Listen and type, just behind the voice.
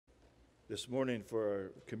This morning for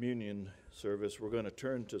our communion service, we're going to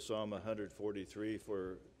turn to Psalm 143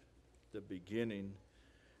 for the beginning.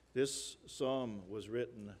 This psalm was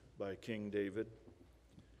written by King David.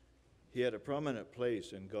 He had a prominent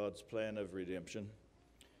place in God's plan of redemption,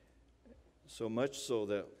 so much so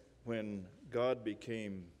that when God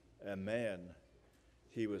became a man,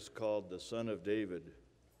 he was called the Son of David.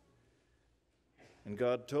 And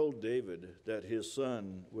God told David that his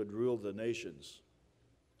son would rule the nations.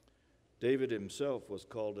 David himself was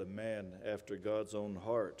called a man after God's own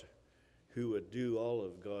heart, who would do all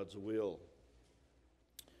of God's will.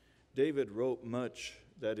 David wrote much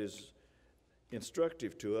that is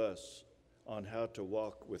instructive to us on how to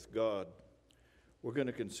walk with God. We're going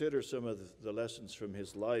to consider some of the lessons from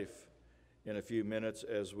his life in a few minutes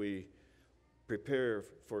as we prepare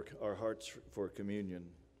for our hearts for communion.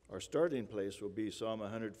 Our starting place will be Psalm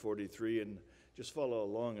 143, and just follow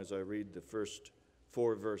along as I read the first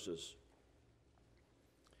 4 verses.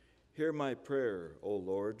 Hear my prayer, O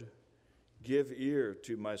Lord. Give ear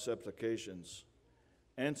to my supplications.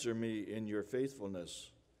 Answer me in your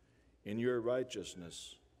faithfulness, in your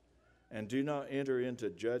righteousness, and do not enter into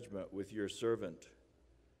judgment with your servant.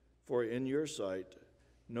 For in your sight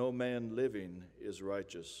no man living is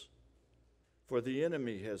righteous. For the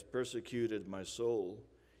enemy has persecuted my soul.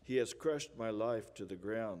 He has crushed my life to the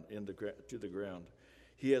ground.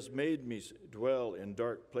 He has made me dwell in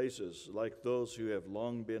dark places like those who have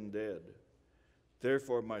long been dead.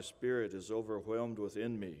 Therefore my spirit is overwhelmed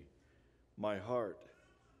within me. My heart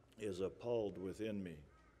is appalled within me.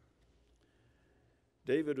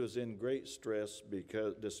 David was in great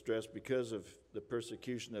distress because of the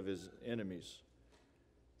persecution of his enemies.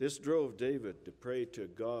 This drove David to pray to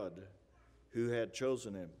God who had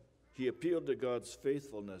chosen him. He appealed to God's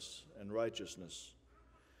faithfulness and righteousness.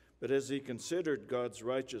 But as he considered God's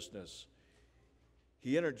righteousness,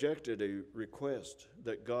 he interjected a request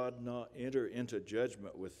that God not enter into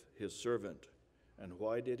judgment with his servant. And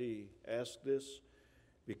why did he ask this?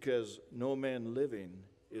 Because no man living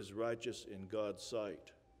is righteous in God's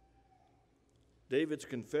sight. David's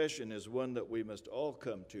confession is one that we must all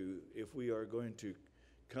come to if we are going to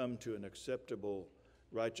come to an acceptable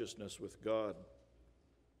righteousness with God.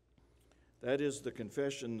 That is the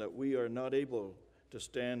confession that we are not able to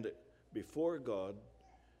stand before God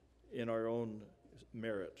in our own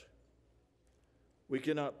merit. We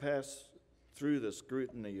cannot pass through the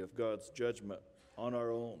scrutiny of God's judgment on our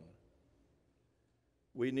own.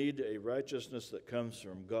 We need a righteousness that comes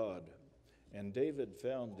from God, and David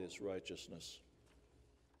found this righteousness.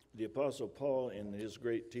 The Apostle Paul, in his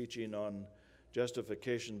great teaching on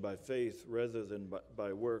justification by faith rather than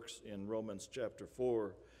by works in Romans chapter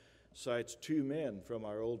 4, cites 2 men from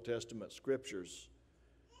our Old Testament scriptures.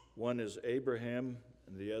 One is Abraham,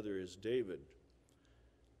 and the other is David.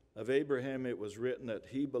 Of Abraham it was written that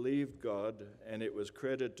he believed God, and it was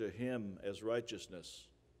credited to him as righteousness.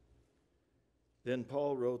 Then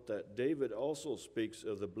Paul wrote that David also speaks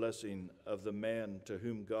of the blessing of the man to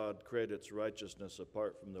whom God credits righteousness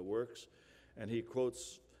apart from the works, and he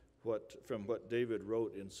quotes from what David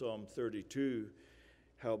wrote in Psalm 32,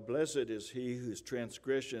 how blessed is he whose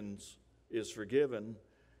transgressions is forgiven,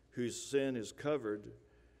 whose sin is covered.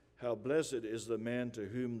 How blessed is the man to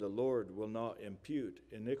whom the Lord will not impute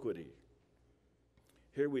iniquity.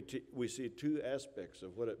 Here we see 2 aspects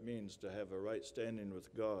of what it means to have a right standing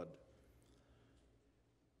with God.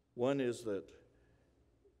 One is that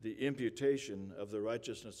the imputation of the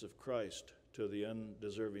righteousness of Christ to the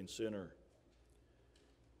undeserving sinner.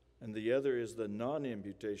 And the other is the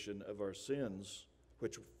non-imputation of our sins,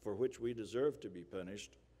 for which we deserve to be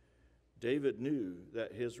punished. David knew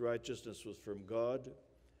that his righteousness was from God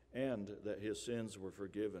and that his sins were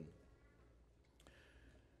forgiven.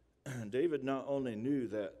 David not only knew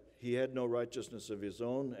that he had no righteousness of his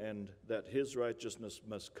own and that his righteousness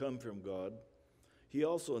must come from God, he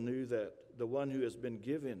also knew that the one who has been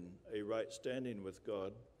given a right standing with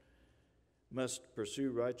God must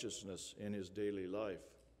pursue righteousness in his daily life.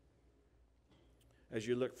 As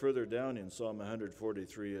you look further down in Psalm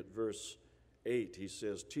 143 at verse 8, he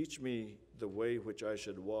says, "Teach me the way which I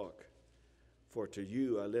should walk, for to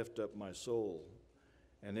you I lift up my soul."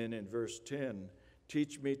 And then in verse 10,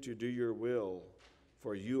 "Teach me to do your will,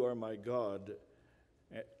 for you are my God.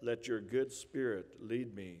 Let your good spirit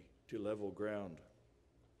lead me to level ground."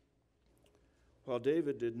 While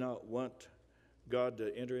David did not want God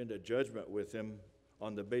to enter into judgment with him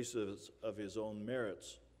on the basis of his own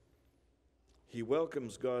merits, he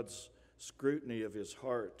welcomes God's scrutiny of his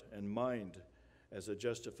heart and mind as a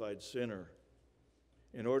justified sinner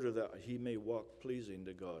in order that he may walk pleasing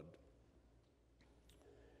to God.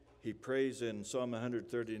 He prays in Psalm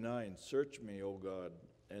 139, "Search me, O God,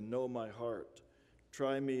 and know my heart.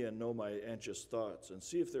 Try me and know my anxious thoughts, and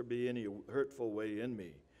see if there be any hurtful way in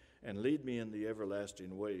me, and lead me in the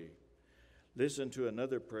everlasting way." Listen to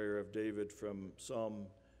another prayer of David from Psalm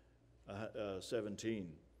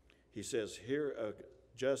 17. He says, "Hear a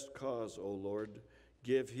just cause, O Lord.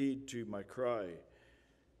 Give heed to my cry.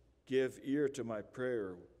 Give ear to my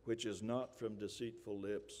prayer, which is not from deceitful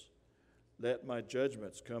lips. Let my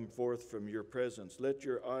judgments come forth from your presence. Let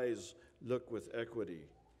your eyes look with equity.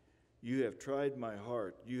 You have tried my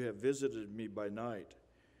heart. You have visited me by night.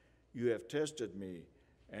 You have tested me,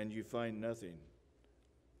 and you find nothing.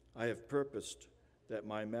 I have purposed that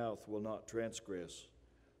my mouth will not transgress.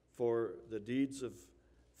 As for the deeds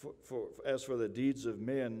of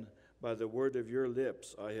men, by the word of your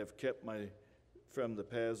lips I have kept from the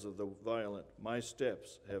paths of the violent. My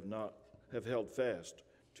steps have held fast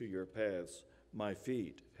to your paths. My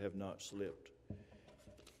feet have not slipped."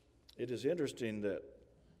 It is interesting that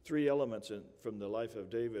three elements from the life of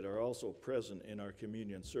David are also present in our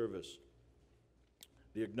communion service.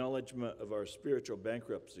 The acknowledgement of our spiritual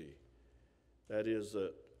bankruptcy, that is,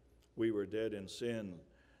 that we were dead in sin,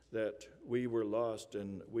 that we were lost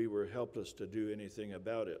and we were helpless to do anything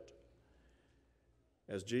about it.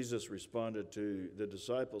 As Jesus responded to the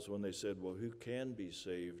disciples when they said, "Well, who can be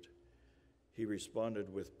saved?" He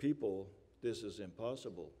responded, "With people, this is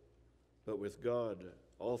impossible, but with God,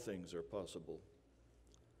 all things are possible."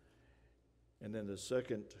 And then the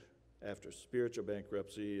second, after spiritual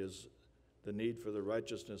bankruptcy, is the need for the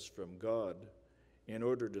righteousness from God. In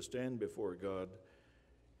order to stand before God,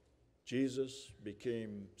 Jesus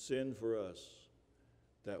became sin for us,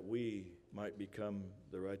 that we might become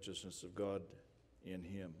the righteousness of God in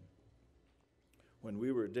him. When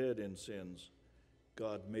we were dead in sins,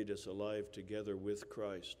 God made us alive together with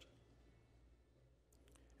Christ.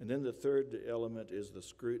 And then the third element is the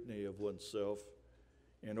scrutiny of oneself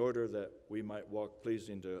in order that we might walk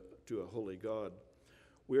pleasing to a holy God.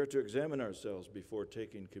 We are to examine ourselves before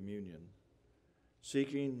taking communion.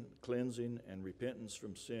 Seeking cleansing and repentance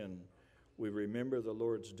from sin, we remember the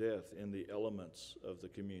Lord's death in the elements of the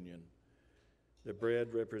communion. The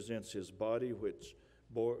bread represents his body,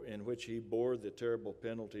 in which he bore the terrible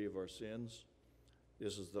penalty of our sins.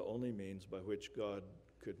 This is the only means by which God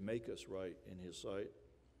could make us right in his sight.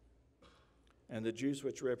 And the juice,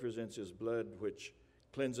 which represents his blood, which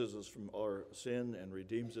cleanses us from our sin and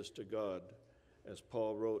redeems us to God, as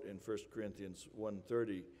Paul wrote in 1 Corinthians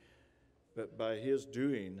 1:30, "But by his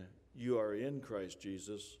doing you are in Christ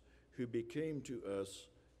Jesus, who became to us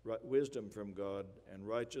wisdom from God and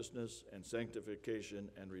righteousness and sanctification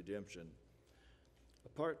and redemption."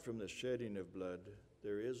 Apart from the shedding of blood,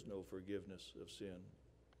 there is no forgiveness of sin.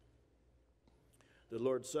 The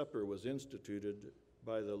Lord's Supper was instituted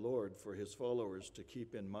by the Lord for his followers to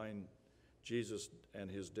keep in mind Jesus and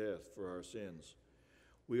his death for our sins.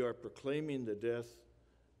 We are proclaiming the death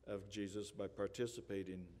of Jesus by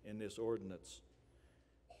participating in this ordinance.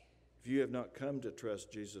 If you have not come to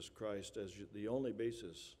trust Jesus Christ as the only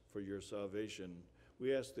basis for your salvation,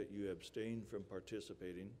 we ask that you abstain from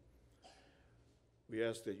participating. We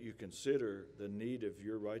ask that you consider the need of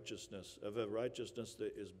your righteousness, of a righteousness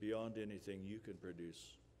that is beyond anything you can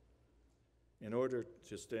produce. In order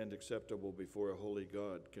to stand acceptable before a holy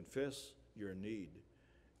God, confess your need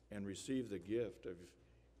and receive the gift of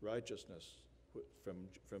righteousness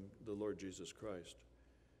from the Lord Jesus Christ.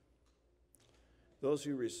 Those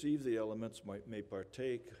who receive the elements may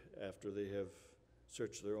partake after they have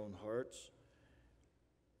searched their own hearts.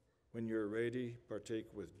 When you're ready,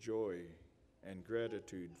 partake with joy and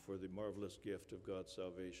gratitude for the marvelous gift of God's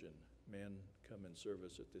salvation. Men, come and serve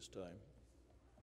us at this time.